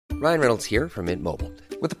Ryan Reynolds here from Mint Mobile.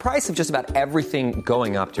 With the price of just about everything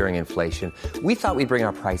going up during inflation, we thought we'd bring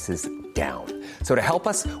our prices down. So to help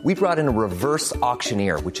us, we brought in a reverse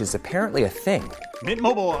auctioneer, which is apparently a thing. Mint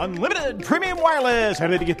Mobile Unlimited Premium Wireless. How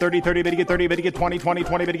to get 30, 30, bit to get 30, bit to get 20, 20,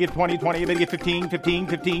 20, bit to get 20, 20, bit to get 15, 15,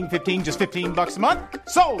 15, 15, just $15 a month?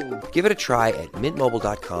 Sold! Give it a try at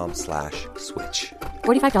mintmobile.com/switch.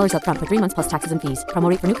 $45 up front for 3 months plus taxes and fees. Promo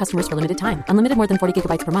rate for new customers for limited time. Unlimited more than 40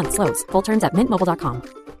 gigabytes per month. Slows full terms at mintmobile.com.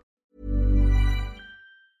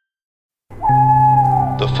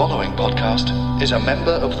 The following podcast is a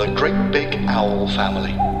member of the Great Big Owl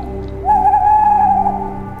family.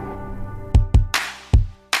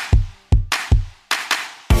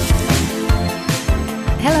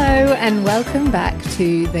 Hello and welcome back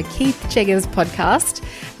to the Keith Cheggers podcast.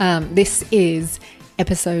 This is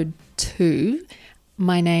episode 2.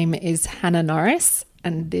 My name is Hannah Norris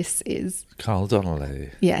and this is... Carl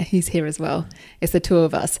Donnelly. Yeah, he's here as well. It's the two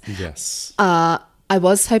of us. Yes. I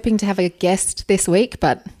was hoping to have a guest this week,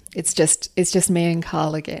 but it's just me and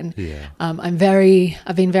Carl again. Yeah. I've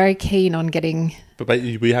been very keen on getting... But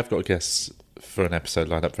we have got guests for an episode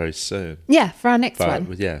lined up very soon. Yeah, for our next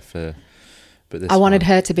one. Yeah, but this I wanted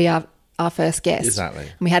her to be our first guest. Exactly.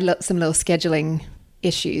 And we had some little scheduling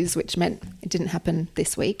issues, which meant it didn't happen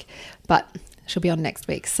this week, but she'll be on next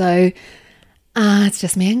week. So it's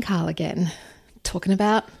just me and Carl again, talking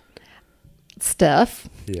about stuff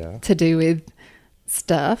to do with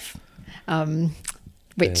stuff,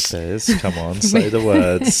 which there it is. Come on, say the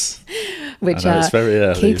words. Which it's very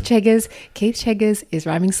early. Keith Cheggers is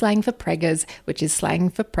rhyming slang for preggers, which is slang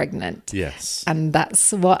for pregnant. Yes. And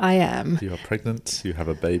that's what I am. You are pregnant. You have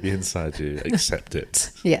a baby inside you. Accept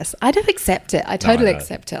it. Yes, I don't accept it. I totally know.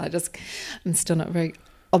 accept it. I'm still not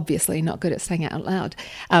obviously not good at saying it out loud.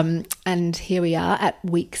 And here we are at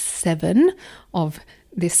week 7 of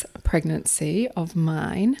this pregnancy of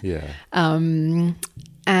mine. Yeah.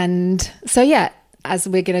 And so, yeah, as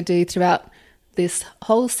we're going to do throughout this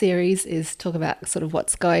whole series is talk about sort of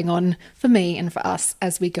what's going on for me and for us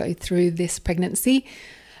as we go through this pregnancy,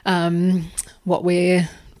 what we're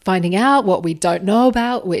finding out, what we don't know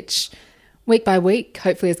about, which week by week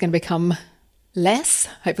hopefully is going to become less.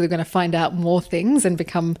 Hopefully we're going to find out more things and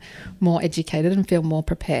become more educated and feel more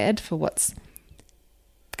prepared for what's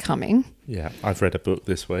coming. Yeah, I've read a book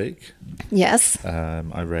this week. Yes.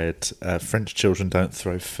 I read French Children Don't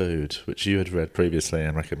Throw Food, which you had read previously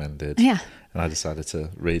and recommended. Yeah. And I decided to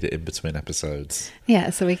read it in between episodes.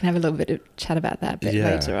 Yeah, so we can have a little bit of chat about that a bit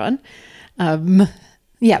later on.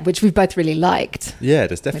 Which we've both really liked. Yeah,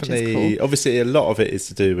 there's definitely... Cool. Obviously, a lot of it is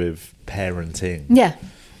to do with parenting. Yeah.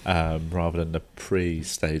 Rather than the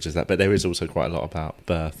pre-stages. But there is also quite a lot about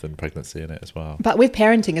birth and pregnancy in it as well. But with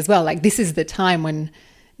parenting as well, like this is the time when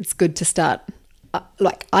it's good to start...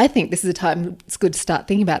 I think this is a time it's good to start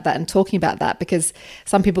thinking about that and talking about that, because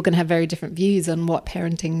some people can have very different views on what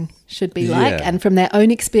parenting should be like, and from their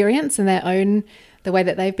own experience and the way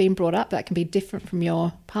that they've been brought up, that can be different from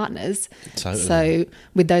your partner's. Totally. So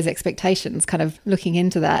with those expectations, kind of looking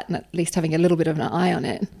into that and at least having a little bit of an eye on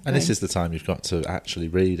it. And this is the time you've got to actually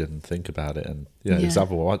read and think about it, and because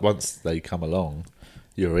otherwise, once they come along,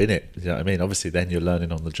 you're in it. You know what I mean? Obviously, then you're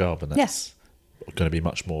learning on the job, and that's going to be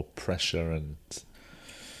much more pressure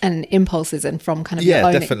and impulses, and from kind of your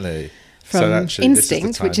own, definitely from so actually,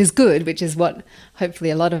 instinct, which is good, which is what hopefully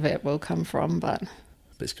a lot of it will come from. But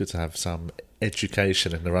it's good to have some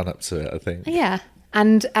education in the run up to it, I think. Yeah,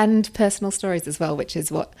 and personal stories as well, which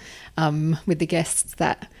is what with the guests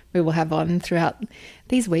that we will have on throughout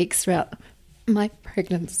these weeks, throughout my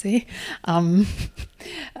pregnancy.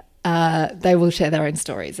 They will share their own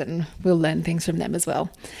stories and we'll learn things from them as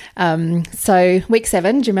well. So week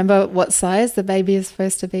 7, do you remember what size the baby is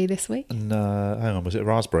supposed to be this week? No, hang on, was it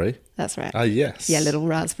raspberry? That's right. Oh, yes. Yeah, little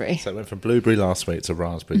raspberry. So it went from blueberry last week to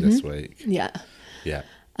raspberry this week. Yeah. Yeah.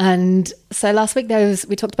 And so last week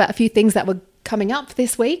we talked about a few things that were coming up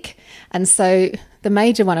this week. And so the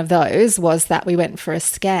major one of those was that we went for a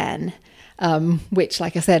scan, which,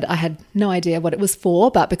 like I said, I had no idea what it was for,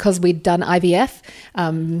 but because we'd done IVF,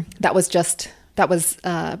 that was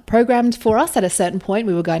programmed for us at a certain point.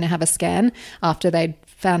 We were going to have a scan after they'd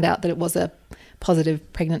found out that it was a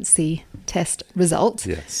positive pregnancy test result.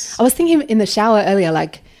 Yes. I was thinking in the shower earlier,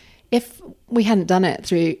 like, if we hadn't done it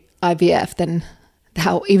through IVF, then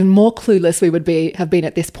how even more clueless we would have been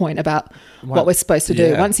at this point about what we're supposed to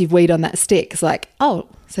do. Once you've weed on that stick, it's like, oh,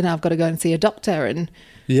 so now I've got to go and see a doctor and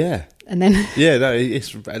then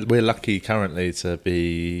we're lucky currently to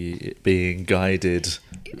be being guided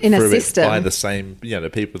in a through system it by the same the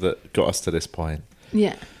people that got us to this point.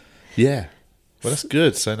 Yeah. Yeah. Well, that's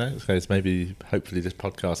good. So next case, maybe hopefully this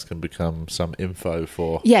podcast can become some info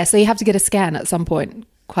for. Yeah, so you have to get a scan at some point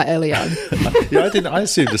quite early on. Yeah, I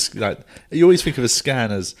assumed like you always think of a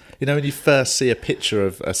scan as, you know, when you first see a picture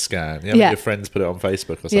of a scan, you know, when your friends put it on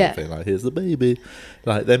Facebook or something, like, here's the baby.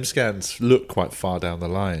 Like, them scans look quite far down the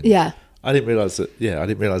line. Yeah. I didn't realise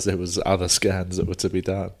there was other scans that were to be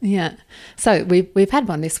done. Yeah. So we've had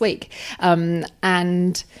one this week.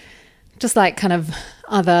 And just like kind of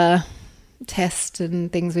other tests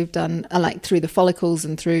and things we've done are like through the follicles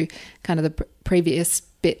and through kind of the previous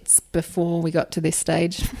bits before we got to this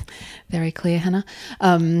stage. Very clear, Hannah.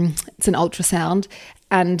 It's an ultrasound.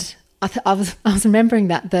 And I was remembering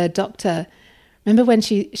that the doctor, remember when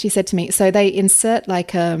she said to me, so they insert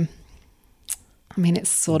like it's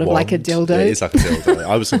sort of wand. Like a dildo. It is like a dildo.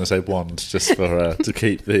 I was going to say wand just for to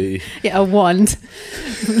keep the... Yeah, a wand.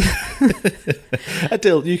 A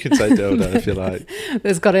dildo. You can say dildo if you like.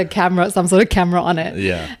 There's got a camera, some sort of camera on it.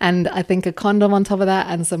 Yeah. And I think a condom on top of that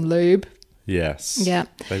and some lube. Yes. Yeah.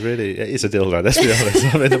 It is a dildo, let's be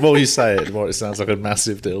honest. I mean, the more you say it, the more it sounds like a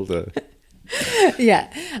massive dildo.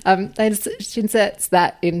 Yeah. She inserts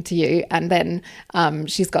that into you, and then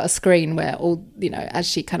she's got a screen where all, you know, as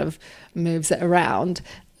she kind of moves it around,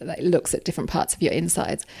 it looks at different parts of your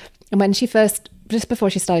insides. And when just before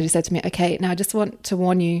she started, she said to me, okay, now I just want to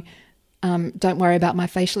warn you, don't worry about my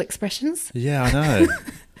facial expressions. Yeah, I know.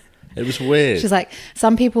 It was weird. She's like,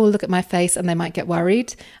 some people look at my face and they might get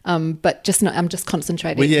worried, but just not. I'm just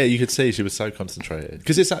concentrating. Well, yeah, you could see she was so concentrated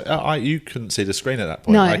because you couldn't see the screen at that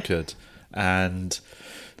point. No. I could, and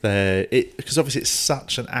because obviously it's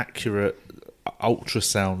such an accurate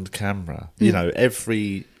ultrasound camera. You know,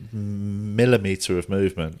 every millimeter of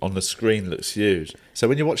movement on the screen looks huge. So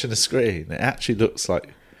when you're watching the screen, it actually looks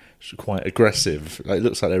like quite aggressive. Like, it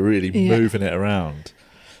looks like they're really moving it around.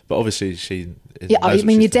 But obviously she... Yeah, I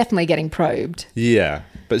mean, you're definitely getting probed. Yeah,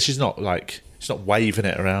 but she's not waving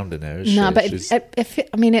it around in there, is she? No, but it's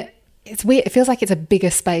weird. It feels like it's a bigger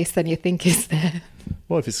space than you think is there.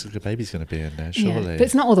 Well, if it's like a baby's going to be in there, surely. Yeah, but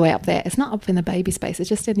it's not all the way up there. It's not up in the baby space. It's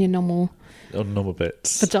just in your normal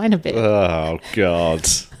bits. Vagina bit. Oh, God.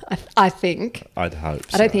 I think. I'd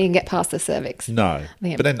hope so. I don't think you can get past the cervix. No.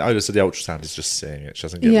 But then, so the ultrasound is just seeing it. She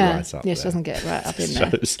doesn't get right up there. Yeah, she doesn't get right up in there.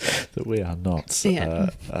 Shows that we are not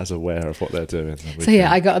as aware of what they're doing.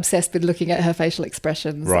 I got obsessed with looking at her facial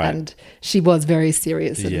expressions, and she was very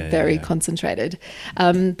serious and very concentrated.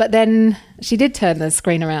 But then she did turn the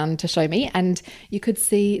screen around to show me, and you could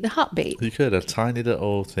see the heartbeat. You could, a tiny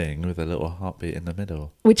little thing with a little heartbeat in the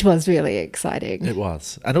middle. Which was really exciting. It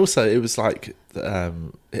was. And also it was like...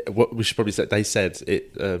 what we should probably say, they said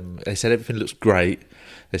everything looks great.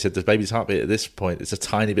 They said the baby's heartbeat at this point is a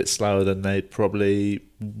tiny bit slower than they'd probably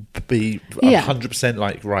be 100%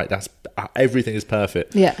 like, right, that's everything is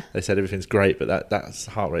perfect. Yeah. They said everything's great, but that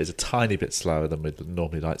heart rate is a tiny bit slower than we'd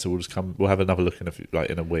normally like. So we'll have another look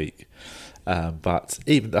in a week. But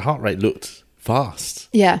even the heart rate looked fast.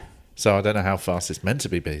 Yeah. So I don't know how fast it's meant to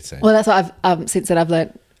be beating. Well, that's what I've since then I've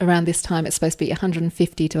learned. Around this time, it's supposed to be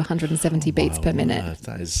 150 to 170 beats per minute.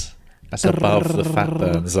 That's above the fat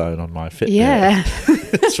burn zone on my Fitbit. Yeah.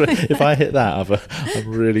 If I hit that,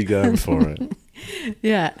 I'm really going for it.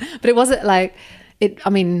 Yeah. But it wasn't like it. I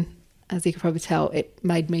mean, as you could probably tell, it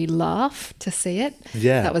made me laugh to see it.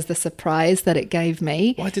 Yeah. That was the surprise that it gave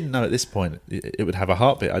me. Well, I didn't know at this point it would have a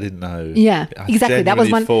heartbeat. I didn't know. Yeah, exactly. That was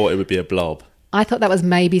one. I thought it would be a blob. I thought that was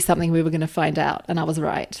maybe something we were going to find out, and I was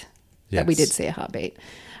right. That we did see a heartbeat.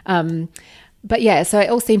 But yeah, so it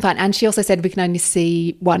all seemed fine. And she also said we can only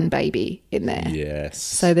see one baby in there. Yes.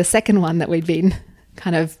 So the second one that we'd been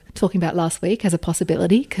kind of talking about last week as a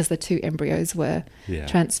possibility, because the two embryos were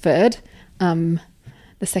transferred. The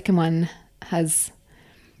second one has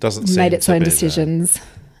made its own decisions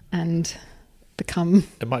and become...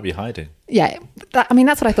 It might be hiding. Yeah. That's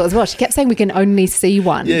what I thought as well. She kept saying we can only see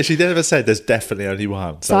one. Yeah, she never said there's definitely only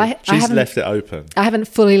one. So she's left it open. I haven't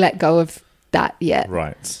fully let go of that yet.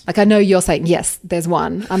 Right. Like, I know you're saying, yes, there's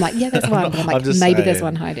one. I'm like, yeah, there's one. But I'm like, maybe there's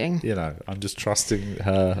one hiding. You know, I'm just trusting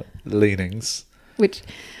her leanings. Which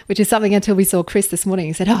is something until we saw Chris this morning.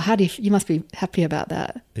 He said, oh, you must be happy about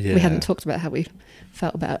that. Yeah. We hadn't talked about how we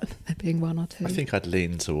felt about there being one or two. I think I'd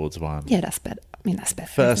lean towards one. Yeah, that's better. I mean, that's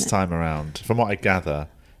better. First time around, from what I gather,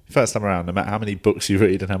 no matter how many books you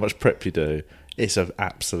read and how much prep you do, it's an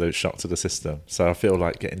absolute shock to the system. So I feel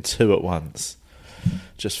like getting two at once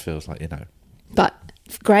just feels like, But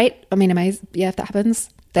great. I mean, amazing. Yeah, if that happens,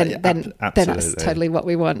 then that's totally what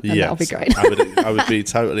we want, and that'll be great. I would be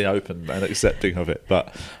totally open and accepting of it.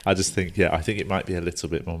 But I just think, I think it might be a little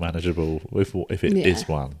bit more manageable if it is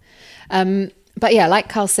one. But yeah, like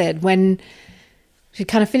Carl said, when she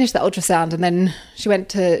kind of finished the ultrasound, and then she went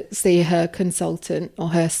to see her consultant or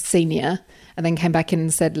her senior, and then came back in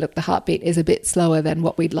and said, look, the heartbeat is a bit slower than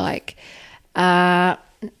what we'd like. Now,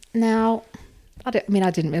 I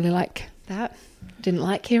didn't really like that. Didn't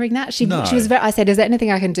like hearing that. She was very, I said, is there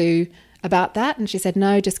anything I can do about that? And she said,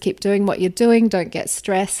 no, just keep doing what you're doing. Don't get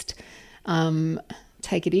stressed.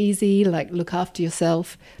 Take it easy, like look after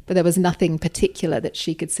yourself. But there was nothing particular that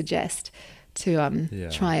she could suggest to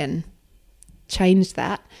try and change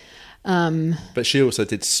that. But she also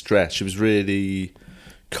did stress. She was really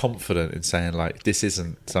confident in saying, like, this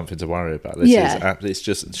isn't something to worry about. It's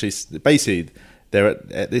just, she's basically, they're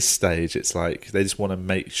at this stage, it's like they just want to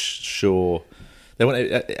make sure they want,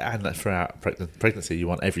 and throughout pregnancy you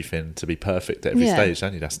want everything to be perfect at every stage,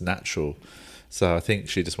 don't you? That's natural. So I think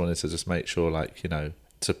she just wanted to just make sure, like, you know,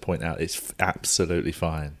 to point out it's absolutely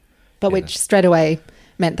fine. But which straight away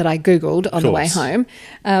meant that I Googled on the way home,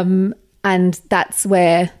 and that's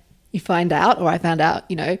where you find out, or I found out,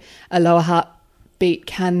 you know, a lower heartbeat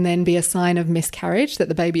can then be a sign of miscarriage, that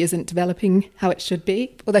the baby isn't developing how it should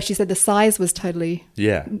be. Although she said the size was totally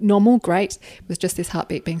normal, great. It was just this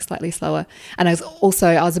heartbeat being slightly slower. And I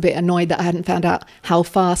was a bit annoyed that I hadn't found out how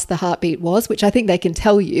fast the heartbeat was, which I think they can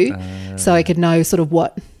tell you, so I could know sort of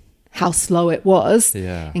how slow it was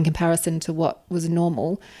in comparison to what was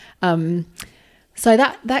normal. So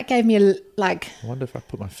that gave me I wonder if I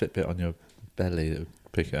put my Fitbit on your belly, it would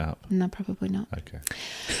pick it up. No, probably not. Okay.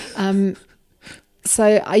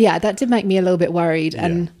 So that did make me a little bit worried.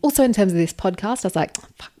 And also in terms of this podcast, I was like,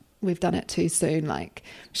 fuck, we've done it too soon. Like,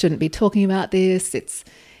 shouldn't be talking about this. It's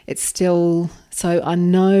still so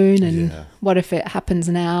unknown. And what if it happens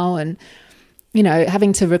now? And, you know,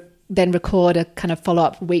 having to then record a kind of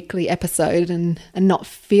follow-up weekly episode and not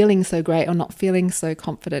feeling so great or not feeling so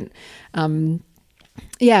confident.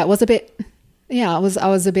 It was a bit, I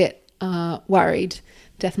was a bit worried,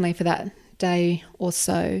 definitely for that day or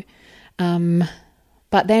so.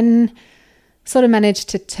 But then sort of managed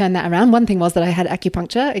to turn that around. One thing was that I had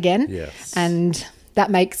acupuncture again. Yes. And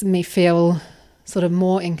that makes me feel sort of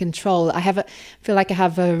more in control. Feel like I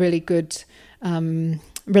have a really good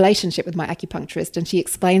relationship with my acupuncturist, and she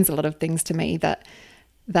explains a lot of things to me that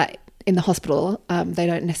in the hospital they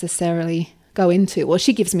don't necessarily go into, or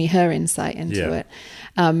she gives me her insight into it.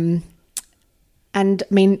 And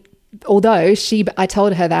I mean, although I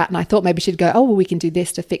told her that, and I thought maybe she'd go, oh, well, we can do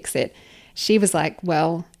this to fix it. She was like,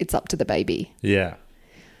 well, it's up to the baby. Yeah.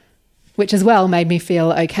 Which as well made me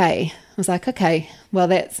feel okay. I was like, okay, well,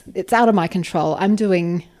 it's out of my control. I'm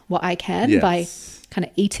doing what I can by kind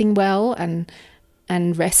of eating well and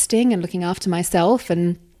resting and looking after myself.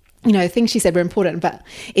 And, you know, things she said were important about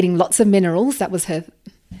eating lots of minerals. That was her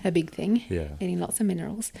big thing, eating lots of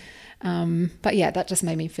minerals. But yeah, that just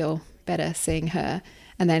made me feel better seeing her.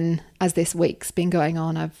 And then as this week's been going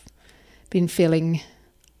on, I've been feeling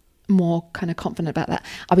more kind of confident about that.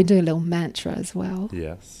 I've been doing a little mantra as well.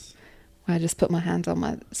 Yes. Where I just put my hands on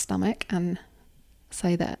my stomach and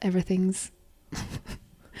say that everything's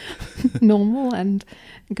normal and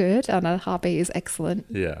good, and a heartbeat is excellent.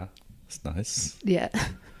 Yeah, it's nice. Yeah.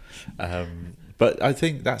 But I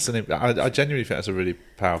think I genuinely think that's a really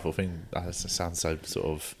powerful thing. It sounds so sort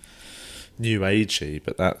of new agey,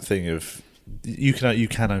 but that thing of you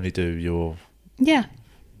can only do your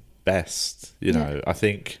best. You know, I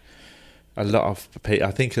think a lot of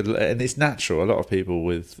people, and it's natural. A lot of people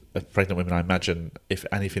with pregnant women, I imagine, if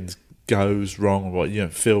anything goes wrong, or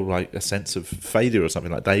feel like a sense of failure or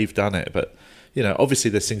something, like they've done it. But obviously,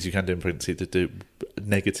 there's things you can do in pregnancy to do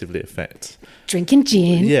negatively affect drinking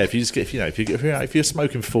gin. Yeah, if you're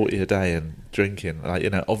smoking 40 a day and drinking,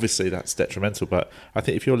 obviously that's detrimental. But I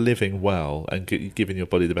think if you're living well and giving your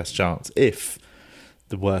body the best chance, if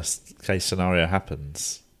the worst case scenario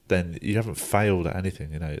happens, then you haven't failed at anything.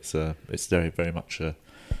 It's very, very much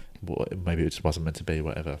maybe it just wasn't meant to be.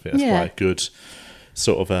 Whatever. I think that's quite a good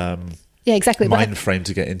sort of exactly mind frame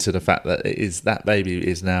to get into the fact that that baby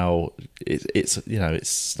is now it's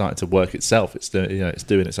starting to work itself. It's doing it's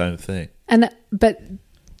doing its own thing. But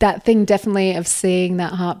that thing definitely of seeing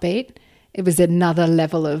that heartbeat, it was another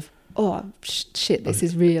level of shit. This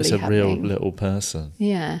is really it's a happening. Real little person.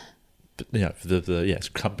 Yeah. But it's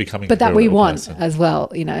becoming. But that we want person as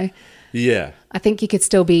well. Yeah. I think you could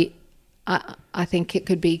still be. I think it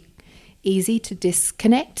could be easy to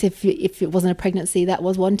disconnect if it wasn't a pregnancy that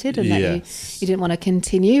was wanted and that you didn't want to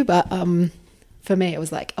continue. But for me, it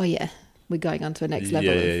was like, oh yeah, we're going on to a next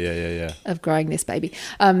level of growing this baby.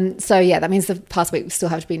 So yeah, that means the past week we still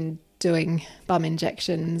have been doing bum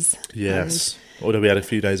injections. Yes. Although we had a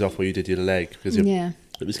few days off where you did your leg because it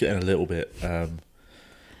was getting a little bit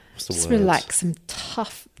what's the Just word? relax some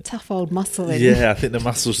tough old muscle in. Yeah, I think the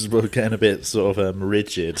muscles were getting a bit sort of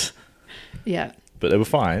rigid. Yeah. But they were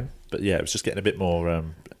fine. But yeah, it was just getting a bit more. I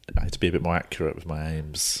had to be a bit more accurate with my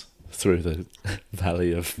aims through the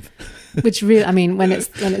valley of. Which really, I mean, when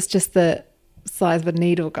it's just the size of a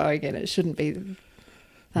needle going in, it shouldn't be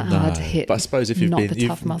that hard to hit. But I suppose if you've not been, the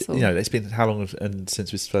tough muscle. you know, it's been how long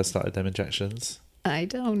since we first started them injections? I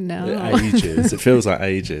don't know. Ages. It feels like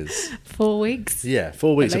ages. 4 weeks. Yeah,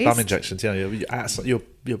 4 weeks of bum least. injections. You know,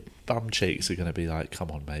 your bum cheeks are going to be like,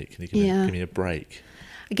 come on, mate, can you give me a break?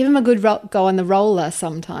 I give him a good go on the roller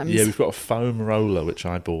sometimes. Yeah, we've got a foam roller which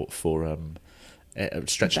I bought for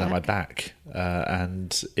stretching out my back,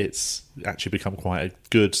 and it's actually become quite a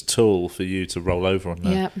good tool for you to roll over on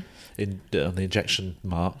the injection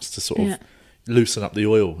marks to sort of loosen up the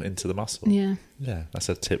oil into the muscle. Yeah, that's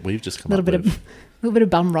a tip we've just come up with. A little bit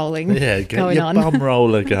of bum rolling. Yeah, get going your on. bum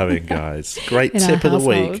roller going, guys. Great tip of the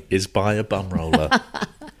week is buy a bum roller.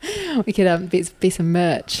 We could be some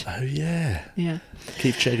merch. Oh yeah, yeah.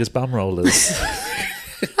 Keith Chegger's bum rollers.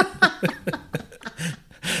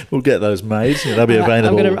 We'll get those made. They'll be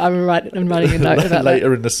available. I'm writing a note about later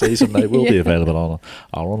that. in the season. They will be available on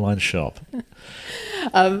our online shop.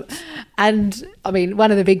 And I mean,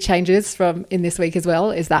 one of the big changes from in this week as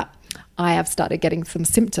well is that I have started getting some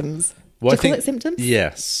symptoms. Well, Do you call it symptoms?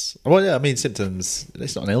 Yes. Well, yeah. I mean, symptoms.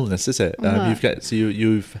 It's not an illness, is it?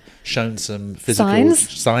 You've shown some physical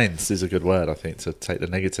signs. Is a good word, I think, to take the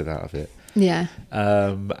negative out of it. Yeah.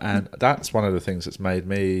 And that's one of the things that's made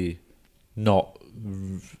me not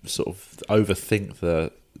sort of overthink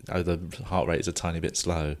the heart rate is a tiny bit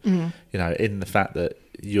slow. You know, in the fact that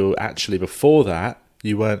you're actually before that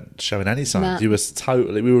you weren't showing any signs. No.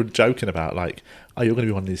 We were joking about like, oh, you're going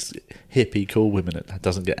to be one of these hippie cool women that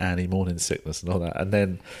doesn't get any morning sickness and all that. And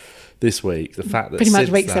then this week, the fact that pretty much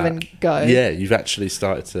week 7 go. Yeah, you've actually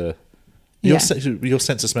started to. Your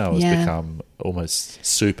sense of smell has become almost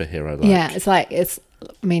superhero-like. Yeah,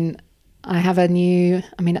 I mean,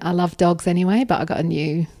 I love dogs anyway, but I got a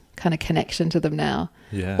new kind of connection to them now.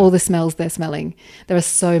 Yeah. All the smells they're smelling. There are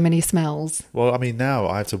so many smells. Well, I mean, now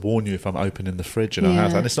I have to warn you if I'm opening the fridge in our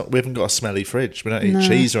house. And we haven't got a smelly fridge. We don't eat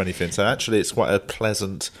cheese or anything. So actually it's quite a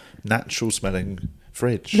pleasant, natural smelling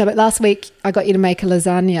fridge. No, but last week I got you to make a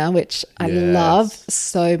lasagna, which I love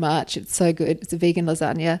so much. It's so good. It's a vegan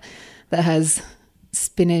lasagna that has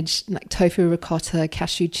spinach, like tofu ricotta,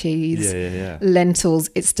 cashew cheese, lentils.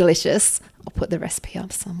 It's delicious. I'll put the recipe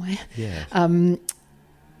up somewhere. Yeah.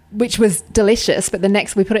 Which was delicious, but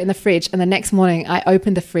we put it in the fridge, and the next morning I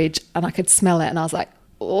opened the fridge and I could smell it, and I was like,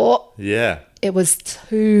 oh. Yeah. It was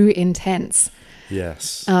too intense.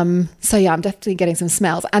 Yes. So yeah, I'm definitely getting some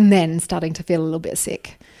smells, and then starting to feel a little bit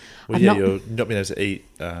sick. Well, you're not being able to eat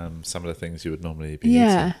some of the things you would normally be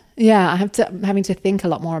eating. Yeah. I'm having to think a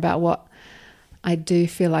lot more about what I do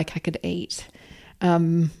feel like I could eat,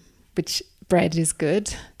 which bread is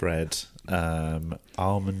good. Bread,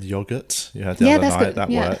 almond yogurt. You had the other night. Good. That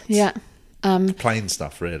worked. Yeah. Plain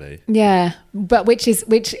stuff, really. Yeah, but which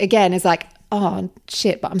again is like, oh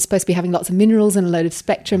shit, but I'm supposed to be having lots of minerals and a load of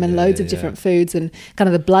spectrum and loads of different foods and kind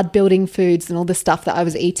of the blood building foods and all the stuff that I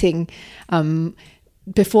was eating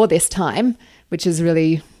before this time, which is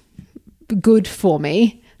really good for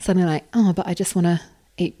me. Suddenly like, oh, but I just want to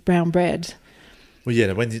eat brown bread. Well,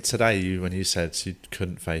 yeah, when you said you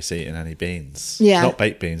couldn't face eating any beans, not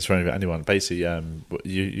baked beans for anyone. Basically,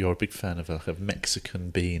 you're a big fan of a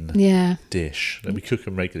Mexican bean dish. We cook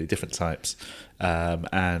them regularly, different types,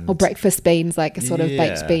 or breakfast beans, like a sort of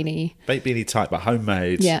baked beanie type, but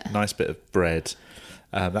homemade. Nice bit of bread.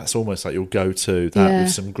 That's almost like your go-to, that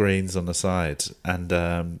with some greens on the side. And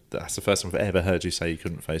that's the first time I've ever heard you say you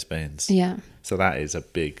couldn't face beans. Yeah. So that is a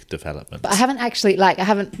big development. But I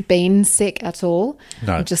haven't been sick at all.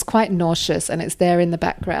 No. I'm just quite nauseous, and it's there in the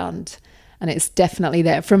background. And it's definitely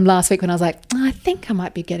there. From last week when I was like, I think I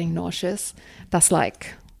might be getting nauseous. That's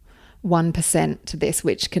like 1% to this,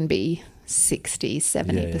 which can be 60,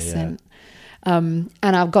 70%. And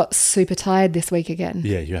I've got super tired this week again.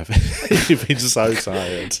 Yeah, you have. You've been so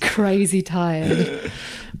tired. Crazy tired.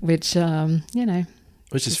 Which,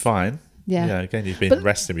 which is fine. Yeah. Yeah, again, you've been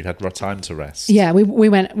resting. We've had time to rest. Yeah, we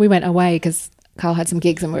went away because Carl had some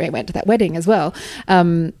gigs and we went to that wedding as well.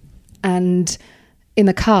 And in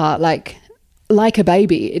the car, like a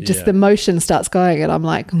baby, it just the motion starts going and I'm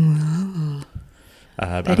like,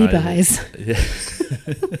 Betty buys. Yeah.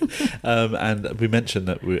 And we mentioned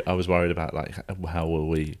that I was worried about like how will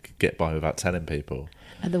we get by without telling people.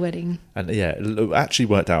 at the wedding. And yeah, it actually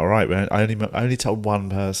worked out all right. I only told one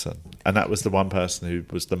person, and that was the one person who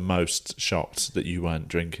was the most shocked that you weren't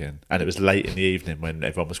drinking. And it was late in the evening when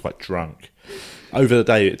everyone was quite drunk. Over the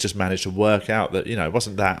day, it just managed to work out that, it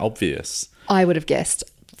wasn't that obvious. I would have guessed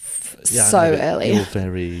early. You're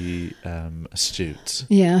very astute.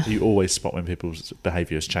 Yeah. You always spot when people's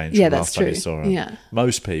behaviour has changed Yeah, from the that's last time true. you saw them. Yeah.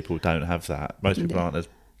 Most people don't have that. Most people aren't as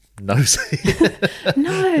nosy.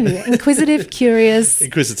 No, inquisitive, curious.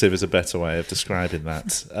 Inquisitive is a better way of describing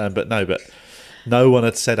that. But no one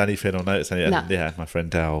had said anything or noticed anything. No. Yeah, my friend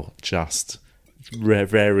Dal just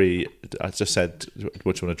very. I just said,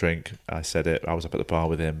 "What do you want to drink?" I said it. I was up at the bar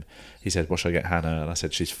with him. He said, "What should I get Hannah?" And I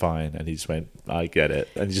said, "She's fine." And he just went, "I get it."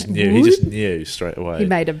 And he just knew. He just knew straight away. He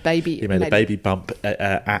made a baby. He made a baby bump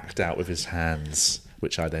act out with his hands,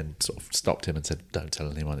 which I then sort of stopped him and said, "Don't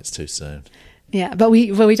tell anyone. It's too soon." Yeah, but we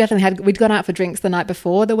definitely we'd gone out for drinks the night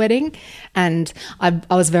before the wedding, and I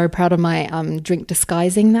was very proud of my drink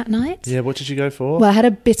disguising that night. Yeah, what did you go for? Well, I had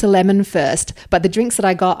a bitter lemon first, but the drinks that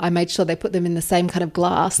I got, I made sure they put them in the same kind of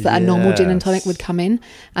glass that a normal gin and tonic would come in,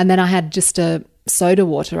 and then I had just a soda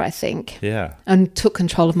water, I think. Yeah. And took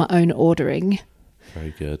control of my own ordering.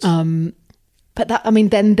 Very good. But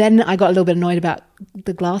then I got a little bit annoyed about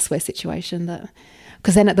the glassware situation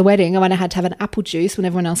because then at the wedding, when I had to have an apple juice when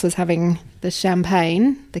everyone else was having the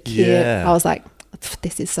champagne, the kir, Yeah. I was like,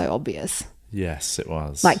 this is so obvious. Yes, it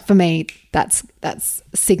was. Like for me, that's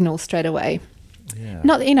signal straight away. Yeah.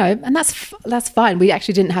 Not, and that's fine. We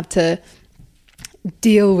actually didn't have to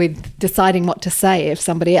deal with deciding what to say if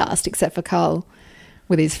somebody asked, except for Carl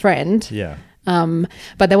with his friend. Yeah.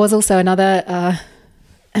 But there was also another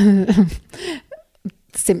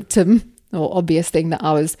symptom or obvious thing that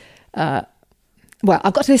I was,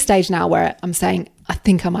 I've got to this stage now where I'm saying, I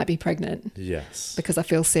think I might be pregnant. Yes. Because I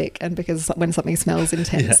feel sick and because when something smells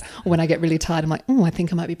intense or when I get really tired, I'm like, I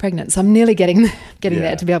think I might be pregnant. So I'm nearly getting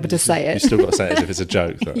there to be able to say it. You still got to say it as if it's a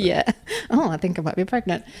joke, though. Yeah. I think I might be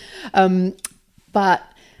pregnant. But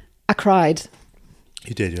I cried.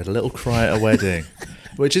 You did. You had a little cry at a wedding,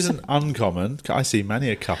 which isn't uncommon. I see many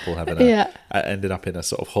a couple having ended up in a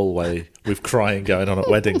sort of hallway with crying going on at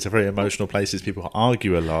weddings. They're very emotional places. People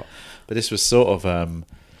argue a lot. But this was sort of,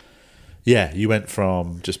 you went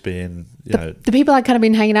from just being, the people I'd kind of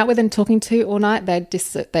been hanging out with and talking to all night,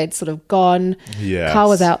 they'd sort of gone. Yeah. Carl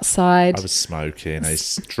was outside. I was smoking a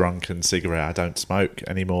drunken cigarette. I don't smoke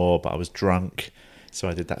anymore, but I was drunk. So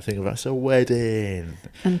I did that thing about a wedding.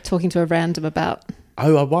 And talking to a random about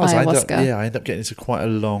Oh, I was. ayahuasca. I ended up getting into quite a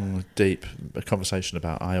long, deep conversation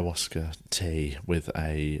about ayahuasca tea with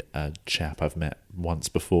a chap I've met once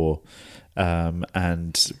before. And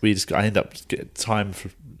I ended up getting time for,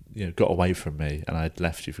 got away from me, and I'd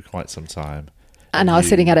left you for quite some time. And I was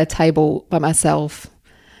sitting at a table by myself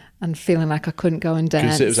and feeling like I couldn't go and dance.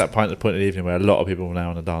 Because it was that point of the evening where a lot of people were now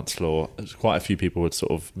on the dance floor. Quite a few people would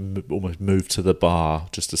sort of almost move to the bar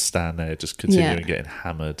just to stand there, just continuing getting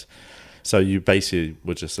hammered. So you basically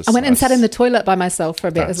were just... I went and sat in the toilet by myself for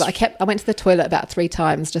a bit. I went to the toilet about 3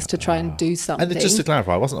 times just to try and do something. And just to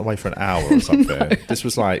clarify, I wasn't away for an hour or something. No. This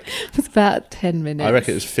was like... It was about 10 minutes. I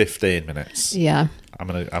reckon it was 15 minutes. Yeah. I'm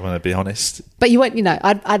gonna be honest. But you went,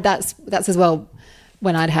 that's as well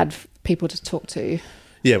when I'd had people to talk to.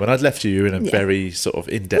 Yeah, when I'd left you in a very sort of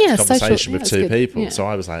in-depth conversation with 2 people. Yeah. So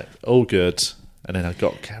I was like, all good. And then I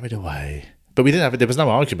got carried away. But there was no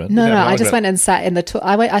argument. No, I just went and sat in the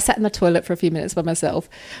toilet. I sat in the toilet for a few minutes by myself.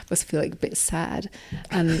 I was feeling a bit sad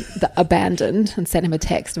and abandoned, and sent him a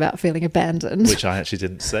text about feeling abandoned. Which I actually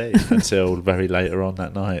didn't see until very later on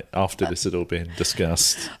that night after this had all been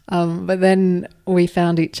discussed. But then we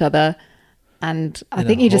found each other, and I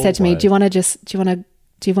think you just said to me, do you want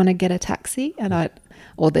to get a taxi? And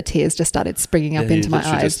all the tears just started springing up into my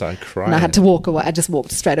eyes. Just started crying. And I had to walk away. I just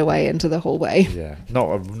walked straight away into the hallway. Yeah,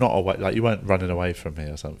 not away. Like you weren't running away from me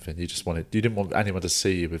or something. You didn't want anyone to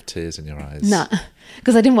see you with tears in your eyes. Nah,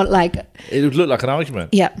 because I didn't want it would look like an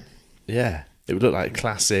argument. Yeah. Yeah. It would look like a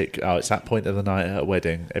classic. Oh, it's that point of the night at a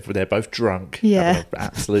wedding. They're both drunk. Yeah. Having an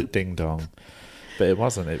absolute ding dong. But it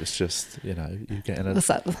wasn't. It was just, you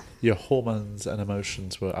getting your hormones and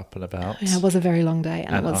emotions were up and about. Yeah, it was a very long day,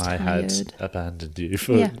 and I was tired. Had abandoned you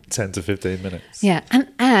for 10 to 15 minutes. Yeah,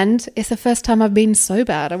 and it's the first time I've been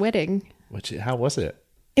sober at a wedding. How was it?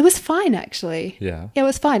 It was fine, actually. Yeah. Yeah, it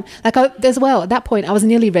was fine. At that point, I was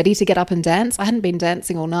nearly ready to get up and dance. I hadn't been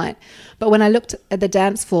dancing all night. But when I looked at the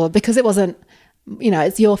dance floor, because it wasn't,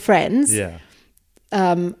 it's your friends. Yeah.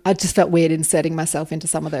 I just felt weird inserting myself into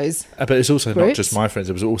some of those but it's also groups. Not just my friends.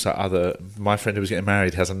 There was also my friend who was getting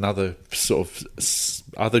married has another sort of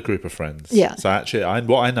other group of friends. Yeah. So actually,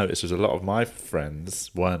 what I noticed was a lot of my friends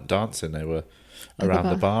weren't dancing. They were around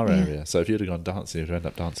the bar area. So if you'd have gone dancing, you'd end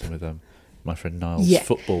up dancing with my friend Niall's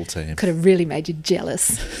football team. Could have really made you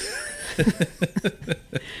jealous.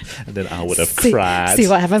 And then I would have cried. See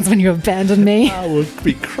what happens when you abandon me. I would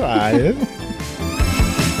be crying.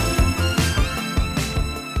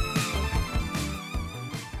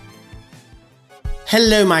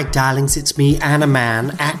 Hello, my darlings. It's me, Anna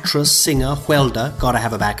Mann, actress, singer, welder. Gotta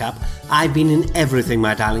have a backup. I've been in everything,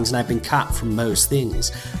 my darlings, and I've been cut from most things.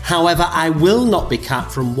 However, I will not be cut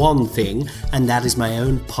from one thing, and that is my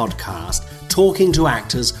own podcast, Talking to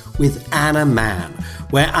Actors with Anna Mann,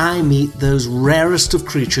 where I meet those rarest of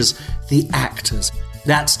creatures, the actors.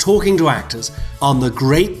 That's Talking to Actors on the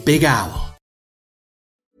Great Big Owl.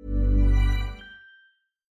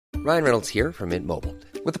 Ryan Reynolds here from Mint Mobile.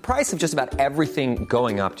 With the price of just about everything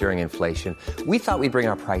going up during inflation, we thought we'd bring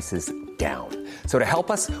our prices down. So to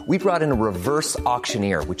help us, we brought in a reverse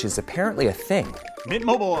auctioneer, which is apparently a thing. Mint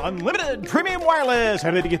Mobile Unlimited Premium Wireless.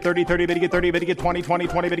 How to get 30, 30, how to get 30, how to get 20, 20,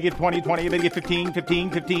 20, how to get 20, 20, how to get 15,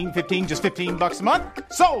 15, 15, 15, just $15 a month?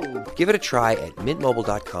 Sold! Give it a try at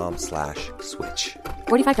mintmobile.com/switch.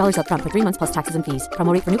 $45 up front for 3 months plus taxes and fees.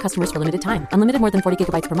 Promo rate for new customers for limited time. Unlimited more than 40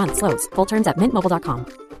 gigabytes per month. Slows full terms at mintmobile.com.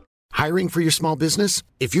 Hiring for your small business?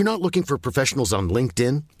 If you're not looking for professionals on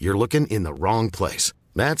LinkedIn, you're looking in the wrong place.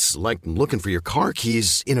 That's like looking for your car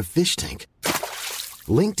keys in a fish tank.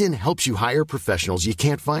 LinkedIn helps you hire professionals you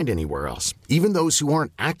can't find anywhere else, even those who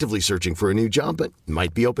aren't actively searching for a new job but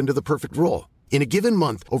might be open to the perfect role. In a given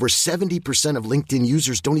month, over 70% of LinkedIn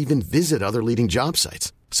users don't even visit other leading job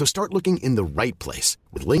sites. So start looking in the right place.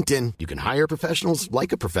 With LinkedIn, you can hire professionals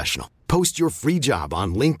like a professional. Post your free job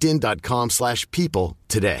on linkedin.com/people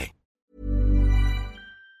today.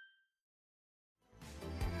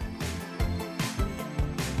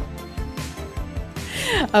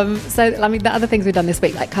 The other things we've done this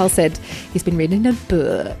week, like Carl said, he's been reading a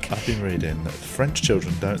book. I've been reading French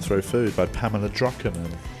Children Don't Throw Food by Pamela Druckerman.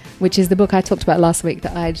 Which is the book I talked about last week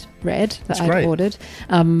that I'd read, I'd ordered.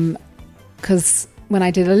 Because when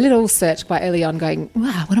I did a little search quite early on going,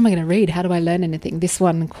 wow, what am I going to read? How do I learn anything? This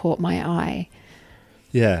one caught my eye.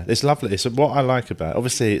 Yeah, it's lovely. So what I like about it,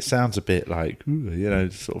 obviously it sounds a bit like,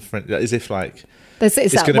 sort of French, as if like, it's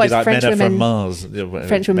going to be like Men Are From Mars.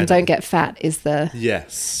 French women don't get fat is the...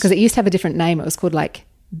 Yes. Because it used to have a different name. It was called like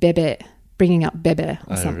Bébé, bringing up Bébé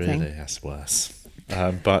or something. Oh, really? That's worse.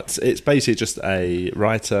 But it's basically just a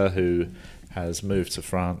writer who has moved to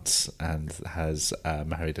France and has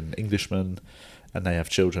married an Englishman, and they have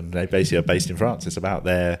children. They basically are based in France. It's about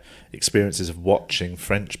their experiences of watching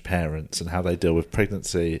French parents and how they deal with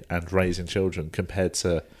pregnancy and raising children compared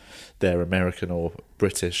to their American or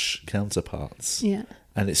British counterparts. Yeah.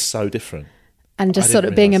 And it's so different. And just sort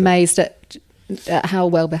of being amazed at how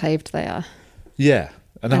well behaved they are. Yeah.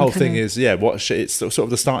 And the whole thing is, it's sort of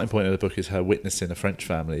the starting point of the book is her witnessing a French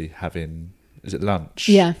family having, is it lunch?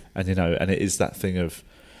 Yeah. And, and it is that thing of,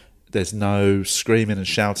 there's no screaming and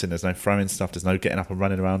shouting, there's no throwing stuff, there's no getting up and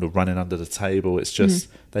running around or running under the table. It's just,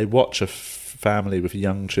 they watch a family with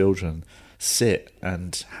young children sit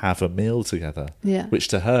and have a meal together, which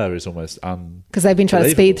to her is almost because they've been trying to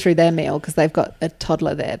speed through their meal because they've got a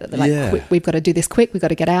toddler there that they're like, quick, we've got to do this quick, we've got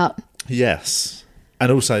to get out. Yes. And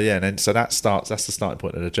also, and then so that's the starting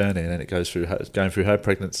point of the journey, and then it goes through going through her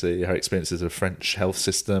pregnancy, her experiences of the French health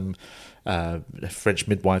system, French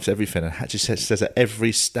midwives, everything. And she says at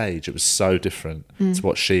every stage it was so different to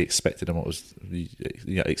what she expected and what was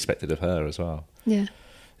expected of her as well. Yeah.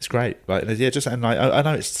 It's great. I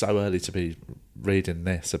know it's so early to be reading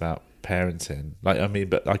this about parenting.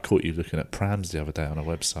 But I caught you looking at prams the other day on a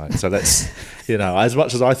website. So let's, as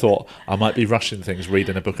much as I thought I might be rushing things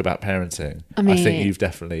reading a book about parenting, I think you've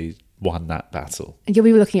definitely won that battle. You'll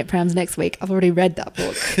be looking at prams next week. I've already read that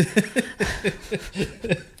book.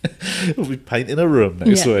 We'll be painting a room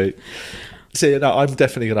next week. So, I'm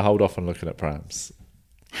definitely going to hold off on looking at prams.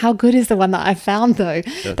 How good is the one that I found though?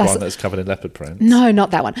 The one that's covered in leopard print? No,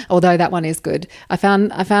 not that one. Although that one is good. I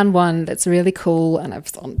found one that's really cool and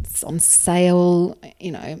it's on sale.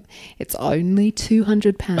 It's only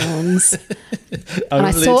 £200. And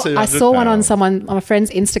I saw one on a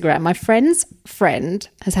friend's Instagram. My friend's friend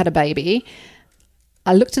has had a baby.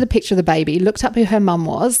 I looked at the picture of the baby, looked up who her mum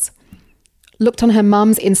was, looked on her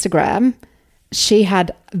mum's Instagram. She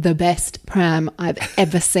had the best pram I've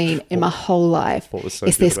ever seen in my whole life. What was so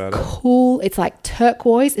it's good this about cool, it's like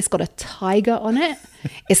turquoise. It's got a tiger on it.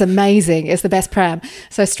 It's amazing. It's the best pram.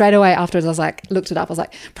 So straight away afterwards, I was like, looked it up. I was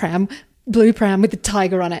like, pram, blue pram with the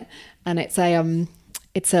tiger on it. And it's a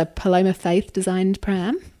Paloma Faith designed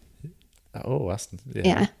pram. Oh, that's,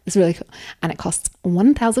 yeah, it's really cool. And it costs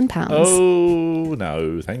 £1,000. Oh,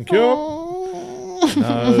 no, thank you.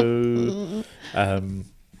 No.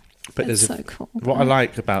 But That's there's so cool. what I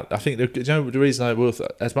like about, I think, the reason I will,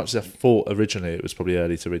 as much as I thought originally it was probably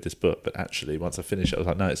early to read this book, but actually once I finished it, I was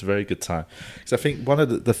like, no, it's a very good time. Because I think one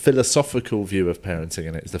of the philosophical view of parenting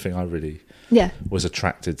in it is the thing I really was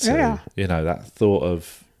attracted to. Yeah. You know, that thought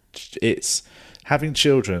of it's having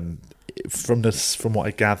children. From what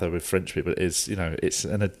I gather with French people, is, you know, it's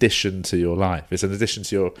an addition to your life. It's an addition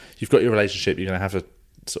to you've got your relationship. You're going to have a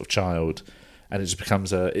sort of child, and it just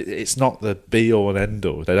becomes it's not the be all and end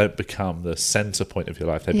all. They don't become the center point of your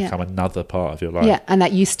life. They become another part of your life. Yeah, and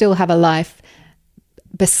that you still have a life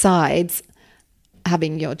besides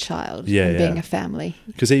having your child and being a family.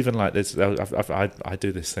 Because even like this, I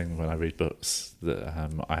do this thing when I read books that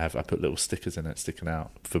I put little stickers in it sticking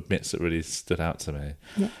out for bits that really stood out to me.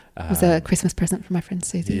 Yeah. It was a Christmas present from my friend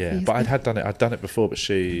Susie. Yeah, but I'd done it before. But was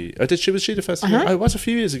she the first? Uh-huh. Oh, it was a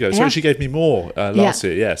few years ago. Yeah. Sorry, she gave me more last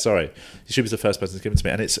year. Yeah, sorry, she was the first person to give it to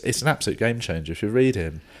me, and it's an absolute game changer. If you read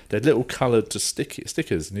him, they're little coloured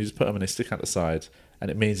stickers, and you just put them and they stick out the side,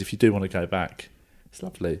 and it means if you do want to go back. It's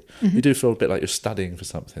lovely. Mm-hmm. You do feel a bit like you're studying for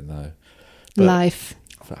something, though. But life.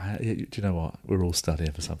 Do you know what? We're all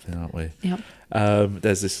studying for something, aren't we? Yep.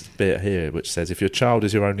 There's this bit here which says, if your child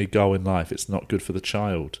is your only goal in life, it's not good for the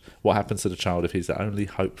child. What happens to the child if he's the only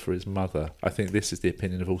hope for his mother? I think this is the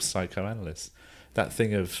opinion of all psychoanalysts. That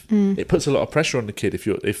thing of it puts a lot of pressure on the kid if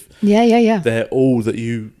they're all that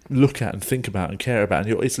you look at and think about and care about,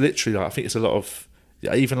 and it's literally like, I think it's a lot of.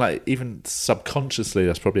 Even subconsciously,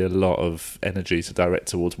 there's probably a lot of energy to direct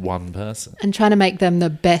towards one person. And trying to make them the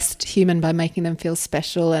best human by making them feel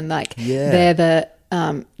special and like they're the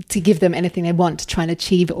to give them anything they want, to try and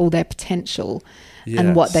achieve all their potential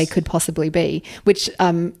and what they could possibly be. Which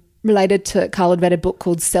related to Carl had read a book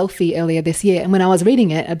called Selfie earlier this year, and when I was reading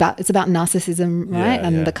it, it's about narcissism,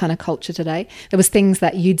 right, the kind of culture today. There was things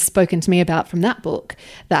that you'd spoken to me about from that book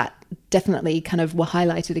that definitely kind of were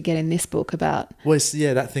highlighted again in this book about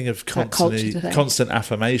that thing of constant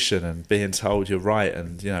affirmation and being told you're right,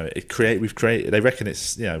 and you know we've created. They reckon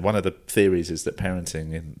it's one of the theories is that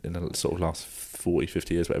parenting in the sort of last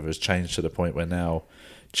 40-50 years whatever has changed to the point where now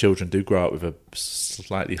children do grow up with a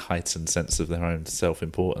slightly heightened sense of their own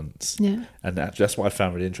self-importance. Yeah, and that's what I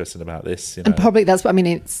found really interesting about this. And probably that's what I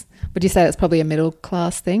mean. Would you say that's probably a middle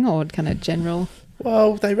class thing or kind of general?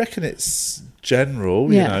 Well, they reckon it's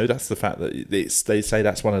general. You know, that's the fact that they say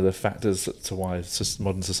that's one of the factors to why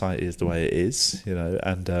modern society is the way it is. You know,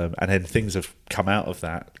 and then things have come out of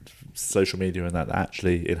that. Social media and that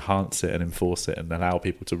actually enhance it and enforce it and allow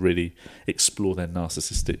people to really explore their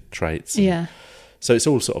narcissistic traits. So it's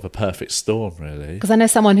all sort of a perfect storm, really. Because I know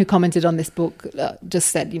someone who commented on this book just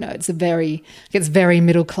said, it's very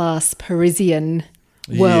middle class Parisian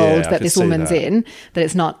world that this woman's in, that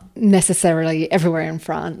it's not necessarily everywhere in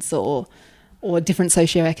France or different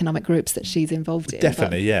socioeconomic groups that she's involved in.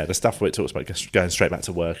 Definitely, the stuff where it talks about going straight back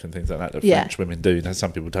to work and things like that French women do. And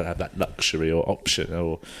some people don't have that luxury or option,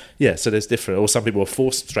 so there's different. Or some people are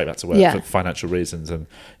forced straight back to work for financial reasons, and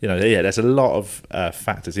there's a lot of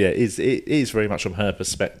factors. It is very much from her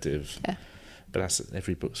perspective. Yeah. But that's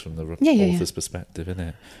every book's from the author's perspective, isn't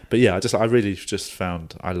it? But I really just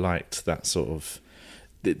found I liked that sort of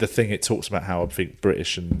the thing it talks about how I think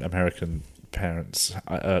British and American parents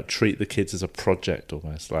treat the kids as a project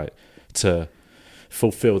almost, like to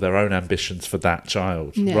fulfill their own ambitions for that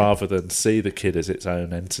child rather than see the kid as its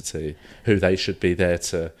own entity who they should be there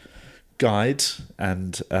to guide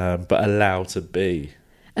and but allow to be.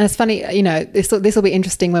 And it's funny, this will be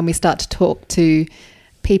interesting when we start to talk to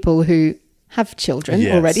people who have children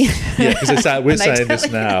already. Yeah, because we're saying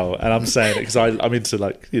this now, and I'm saying it because I'm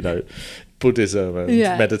into Buddhism and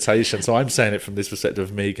meditation, so I'm saying it from this perspective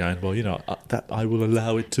of me going, that I will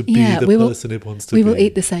allow it to be person it wants to be. We will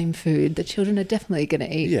eat the same food. The children are definitely going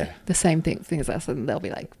to eat the same things as us, and they'll be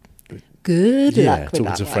like, good luck with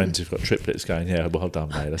that. Talking to friends who've got triplets going, well done,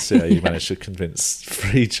 mate. Let's see how you manage to convince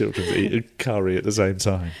 3 children to eat a curry at the same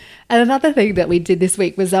time. And another thing that we did this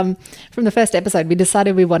week was from the first episode, we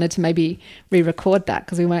decided we wanted to maybe re-record that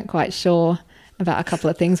because we weren't quite sure about a couple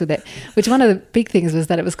of things with it, which one of the big things was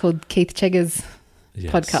that it was called Keith Chegger's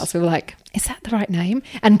podcast. We were like, is that the right name?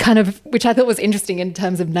 And kind of, which I thought was interesting in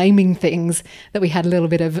terms of naming things, that we had a little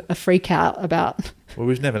bit of a freak out about. Well,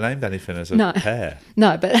 we've never named anything as a pair.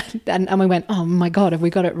 No, but and we went, oh my God, have we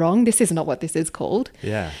got it wrong? This is not what this is called.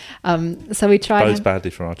 Yeah. So we tried. Bodes badly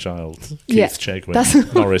for our child. Keith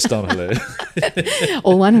Chegwin, Norris Donnelly.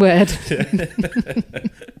 All one word.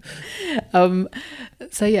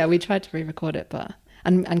 So we tried to re-record it,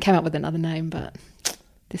 and came up with another name, but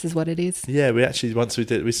this is what it is. Yeah, we actually, once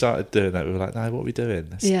we started doing that, we were like, no, what are we doing?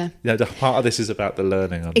 The part of this is about the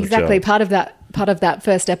learning on exactly. the job. Part of that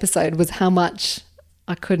first episode was how much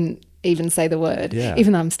I couldn't even say the word,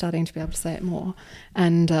 even though I'm starting to be able to say it more.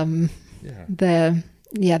 And the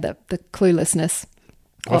cluelessness.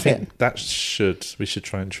 I think we should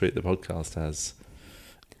try and treat the podcast as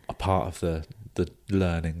a part of the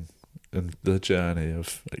learning and the journey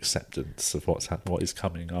of acceptance of what is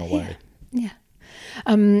coming our way. Yeah.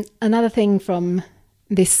 Another thing from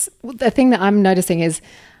this, the thing that I'm noticing is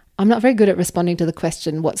I'm not very good at responding to the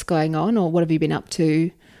question, what's going on, or what have you been up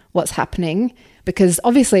to, what's happening? Because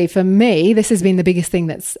obviously for me, this has been the biggest thing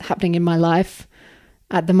that's happening in my life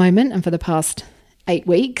at the moment and for the past 8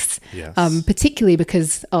 weeks, particularly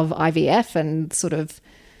because of IVF and sort of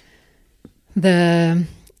the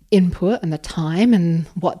input and the time and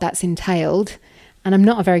what that's entailed. And I'm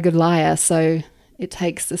not a very good liar, so it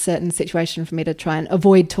takes a certain situation for me to try and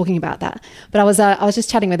avoid talking about that. But I was just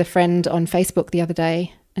chatting with a friend on Facebook the other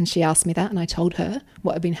day, and she asked me that, and I told her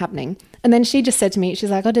what had been happening. And then she just said to me,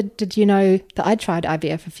 she's like, oh, did you know that I tried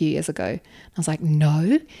IVF a few years ago? And I was like,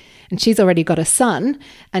 no. And she's already got a son,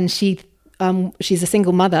 and she's a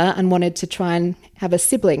single mother and wanted to try and have a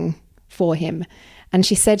sibling for him. And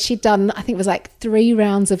she said she'd done, I think it was like 3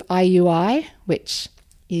 rounds of IUI, which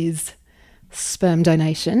is sperm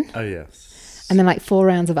donation. Oh, yes. And then like 4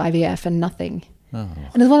 rounds of IVF and nothing. Oh.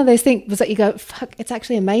 And it's one of those things was that you go, fuck, it's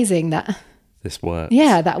actually amazing that this works.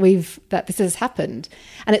 Yeah, that this has happened.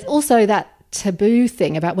 And it's also that taboo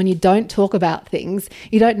thing about when you don't talk about things,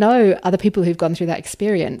 you don't know other people who've gone through that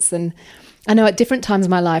experience. And I know at different times in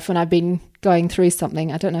my life when I've been going through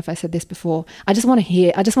something, I don't know if I said this before, I just want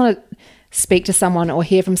to speak to someone or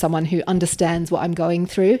hear from someone who understands what I'm going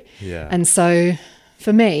through. Yeah. And so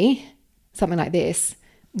for me, something like this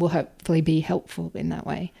will hopefully be helpful in that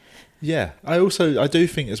way. Yeah, I do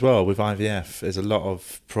think as well with IVF, there's a lot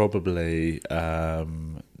of probably,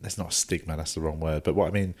 it's not a stigma, that's the wrong word, but what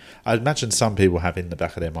I mean, I imagine some people have in the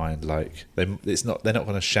back of their mind, like they're not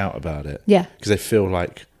going to shout about it. Yeah. Because they feel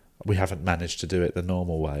like we haven't managed to do it the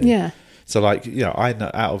normal way. Yeah. So like, I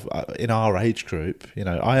know in our age group,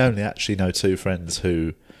 I only actually know 2 friends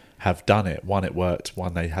who have done it. One, it worked.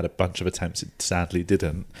 One, they had a bunch of attempts. It sadly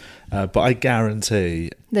didn't. But I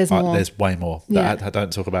guarantee there's way more. Yeah. I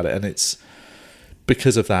don't talk about it. And it's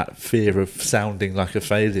because of that fear of sounding like a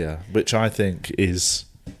failure, which I think is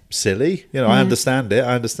silly. I understand it.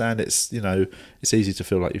 I understand it's easy to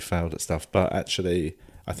feel like you failed at stuff. But actually,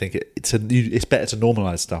 I think it's better to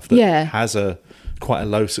normalise stuff that has quite a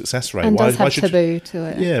low success rate. And does have taboo to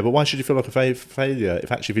it. Yeah, but why should you feel like a failure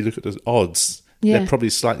if actually, if you look at the odds, they're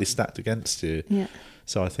probably slightly stacked against you. Yeah.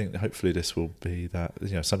 So I think hopefully this will be that,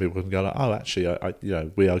 some people can go like, oh, actually,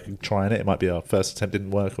 we are trying it. It might be our first attempt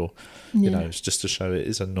didn't work, or, it's just to show it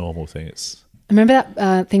is a normal thing. I remember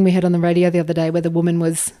that thing we heard on the radio the other day where the woman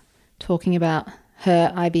was talking about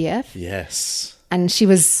her IVF. Yes. And she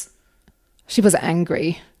was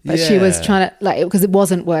angry, but she was trying to, because it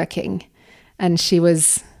wasn't working. And she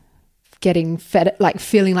was getting fed,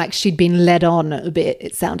 feeling like she'd been led on a bit.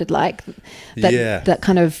 It sounded like that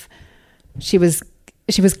kind of, she was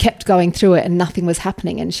kept going through it and nothing was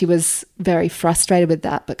happening. And she was very frustrated with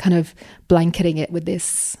that, but kind of blanketing it with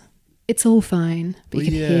this, it's all fine. But you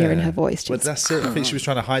could hear in her voice. But that's it. I think she was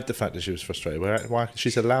trying to hide the fact that she was frustrated. Why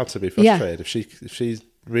she's allowed to be frustrated. Yeah. If she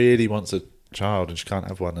really wants a child and she can't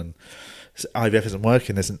have one, and IVF isn't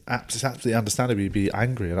working, it's absolutely understandable you'd be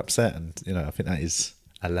angry and upset, and I think that is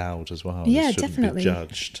allowed as well. Yeah, it shouldn't definitely be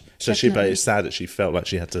judged. So but it's sad that she felt like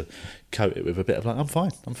she had to coat it with a bit of like, I'm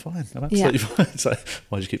fine, I'm absolutely fine. It's like,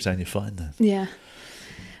 why do you keep saying you're fine then? Yeah.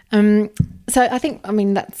 So I think,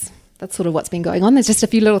 that's sort of what's been going on. There's just a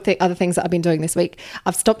few little other things that I've been doing this week.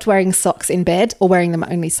 I've stopped wearing socks in bed, or wearing them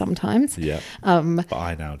only sometimes. Yeah. But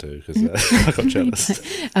I now do because I got jealous.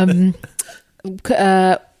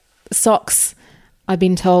 Socks, I've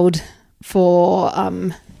been told, for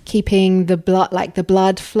keeping the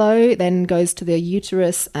blood flow then goes to the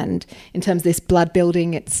uterus, and in terms of this blood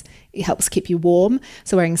building, it helps keep you warm.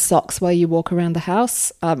 So wearing socks while you walk around the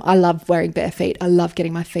house. I love wearing bare feet. I love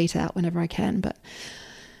getting my feet out whenever I can, but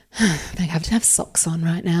I think I have to have socks on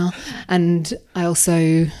right now. And I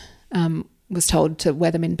also was told to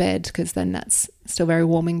wear them in bed because then that's still very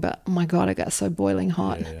warming, but oh my God, I got so boiling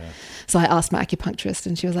hot. Yeah. So I asked my acupuncturist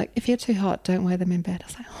and she was like, if you're too hot, don't wear them in bed. I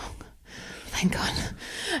was like, oh, thank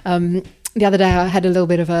God. The other day I had a little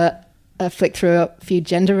bit of a flick through a few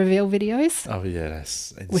gender reveal videos. Oh yeah,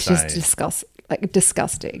 that's insane. Which is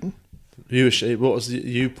disgusting.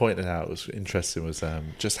 You pointed out was interesting was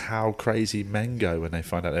just how crazy men go when they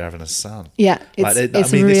find out they're having a son. Yeah,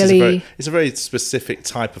 it's really... It's a very specific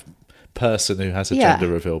type of person who has a gender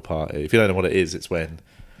reveal party. If you don't know what it is, it's when...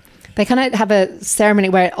 They kind of have a ceremony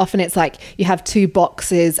where often it's like you have 2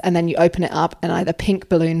 boxes and then you open it up and either pink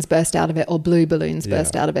balloons burst out of it or blue balloons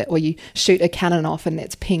burst out of it, or you shoot a cannon off and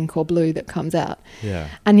it's pink or blue that comes out. Yeah.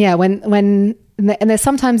 And when there's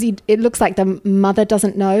sometimes it looks like the mother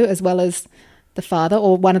doesn't know as well as the father,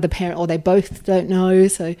 or one of the parent, or they both don't know.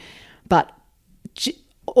 So, but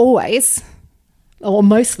always, or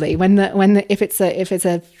mostly, if it's a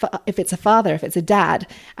father, if it's a dad,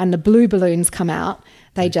 and the blue balloons come out,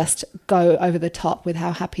 they just go over the top with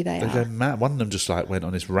how happy they are. Go mad. One of them just like went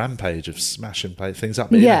on this rampage of smashing things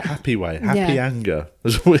up in a happy way, anger. It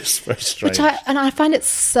was always very strange. I find it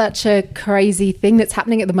such a crazy thing that's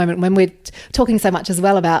happening at the moment when we're talking so much as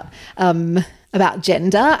well about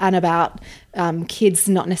gender and about kids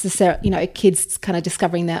not necessarily, kids kind of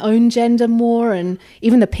discovering their own gender more, and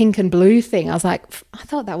even the pink and blue thing. I was like, I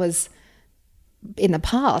thought that was in the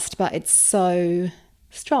past, but it's so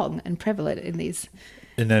strong and prevalent in these.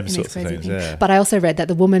 In them sorts of things, yeah. But I also read that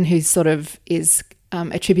the woman who sort of is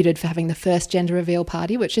attributed for having the first gender reveal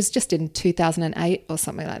party, which is just in 2008 or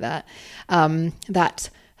something like that, that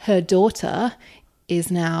her daughter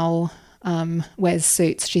is now wears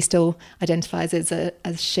suits. She still identifies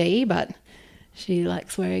as she, but she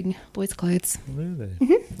likes wearing boys' clothes. Really?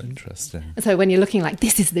 Mm-hmm. Interesting. And so when you're looking like,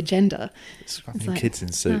 this is the gender. Kids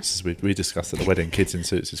in suits, as we discussed at the wedding, kids in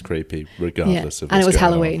suits is creepy regardless of and it was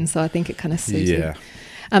Halloween, on. so I think it kind of suited. Yeah.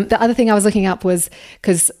 The other thing I was looking up was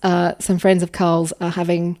because some friends of Carl's are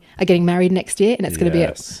getting married next year, and it's going to be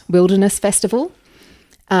at Wilderness Festival,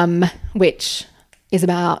 which is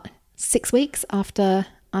about 6 weeks after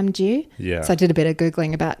I'm due. Yeah. So I did a bit of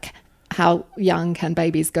Googling about how young can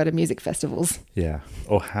babies go to music festivals. Yeah.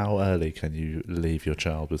 Or how early can you leave your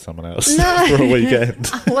child with someone else for a weekend?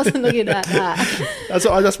 I wasn't looking at that.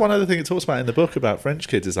 That's one other thing it talks about in the book about French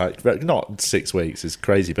kids is like, not 6 weeks is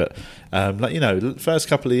crazy, but the first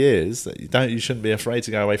couple of years, you shouldn't be afraid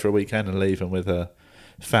to go away for a weekend and leave them with a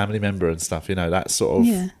family member and stuff. That sort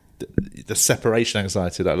of the separation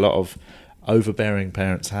anxiety that a lot of overbearing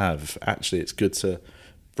parents have. Actually, it's good to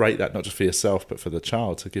break that, not just for yourself but for the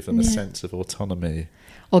child, to give them a sense of autonomy,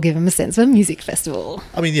 or give them a sense of a music festival.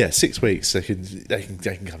 6 weeks they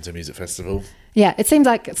can come to a music festival. It seems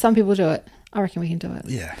like some people do it. I reckon we can do it.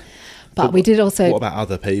 But we did also... What about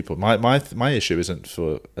other people? My issue isn't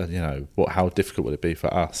for how difficult would it be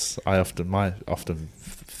for us. My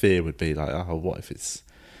fear would be like, what if it's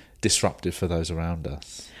disruptive for those around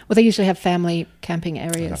us? Well, they usually have family camping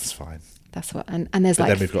areas. That's fine. That's what, and there's but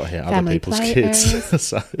like then we've got to hear family other people's play kids.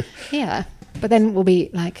 So. Yeah, but then we'll be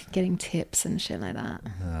like getting tips and shit like that.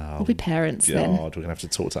 We'll be parents then. We're gonna have to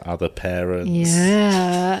talk to other parents.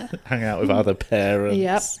 Yeah, hang out with other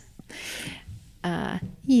parents. Yep.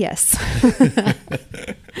 Yes.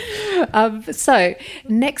 So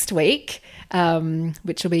next week,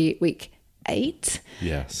 which will be week 8.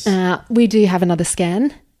 Yes. We do have another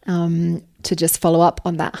scan to just follow up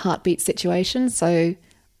on that heartbeat situation. So.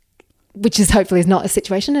 Which is hopefully is not a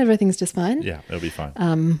situation. Everything's just fine. Yeah, it'll be fine.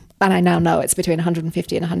 And I now know it's between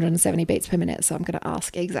 150 and 170 beats per minute. So I'm going to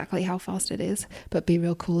ask exactly how fast it is, but be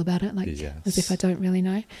real cool about it, as if I don't really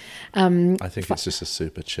know. I think it's just a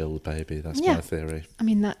super chill baby. That's my theory. I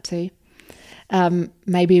mean, that too.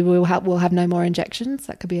 Maybe we'll have no more injections.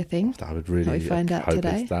 That could be a thing. I would really find out hope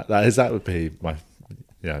today. That would be my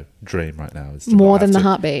dream right now. Is more than the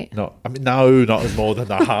heartbeat. Not as more than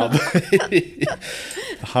the heartbeat.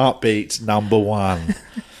 Heartbeat number 1.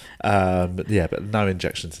 But no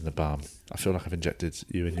injections in the bum. I feel like I've injected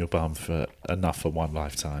you in your bum for enough for one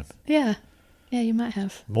lifetime. Yeah, you might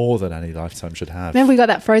have. More than any lifetime should have. Remember we got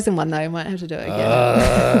that frozen one though. We might have to do it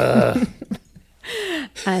again.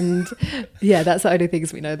 And that's the only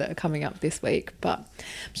things we know that are coming up this week. But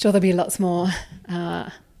I'm sure there'll be lots more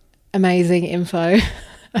amazing info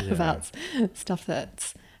about stuff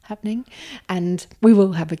that's happening, and we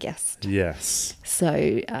will have a guest. Yes.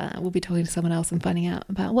 So we'll be talking to someone else and finding out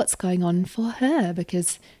about what's going on for her,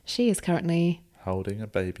 because she is currently holding a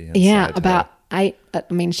baby. About 8. I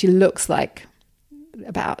mean, she looks like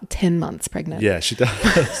about 10 months pregnant. Yeah, she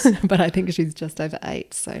does. But I think she's just over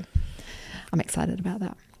 8. So I'm excited about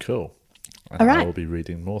that. Cool. And all right. I will be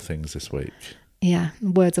reading more things this week. Yeah,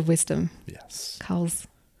 words of wisdom. Yes. Carl's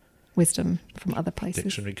wisdom from other places.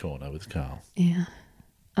 Dictionary Corner with Carl. Yeah.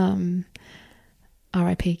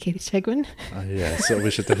 R.I.P. Keith Chegwin. So we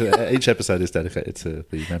should each episode is dedicated to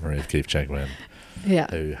the memory of Keith Chegwin. Yeah.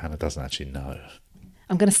 Who Hannah doesn't actually know.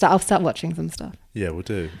 I'll start watching some stuff. Yeah, we'll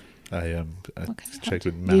do. check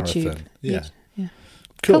with Marathon. YouTube. Yeah. Yeah.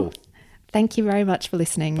 Cool. Thank you very much for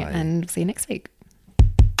listening, Bye. and see you next week.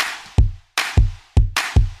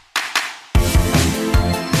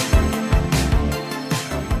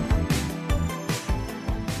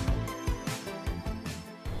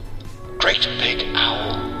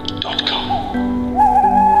 GreatBigOwl.com.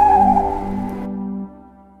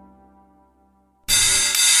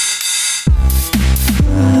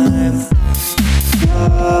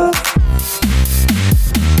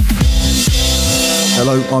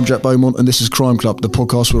 Hello, I'm Jack Beaumont, and this is Crime Club, the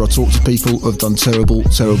podcast where I talk to people who have done terrible,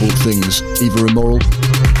 terrible things, either immoral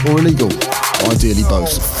or illegal, ideally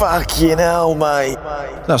both. Fucking hell, mate.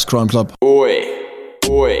 That's Crime Club. Oi,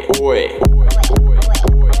 oi, oi.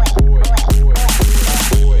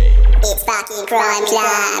 It's fucking Crime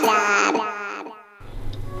Club.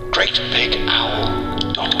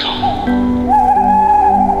 GreatBigOwl.com.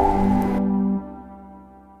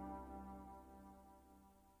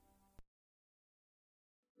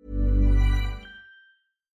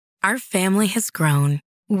 Our family has grown.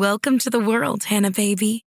 Welcome to the world, Hannah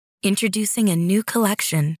baby. Introducing a new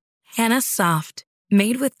collection, Hannah Soft,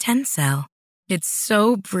 made with Tencel. It's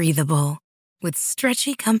so breathable, with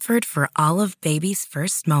stretchy comfort for all of baby's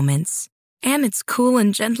first moments. And it's cool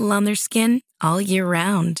and gentle on their skin all year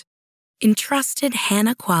round. Entrusted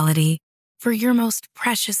Hannah quality for your most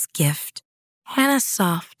precious gift. Hannah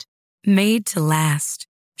Soft, made to last.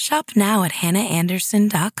 Shop now at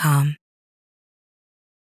hannahanderson.com.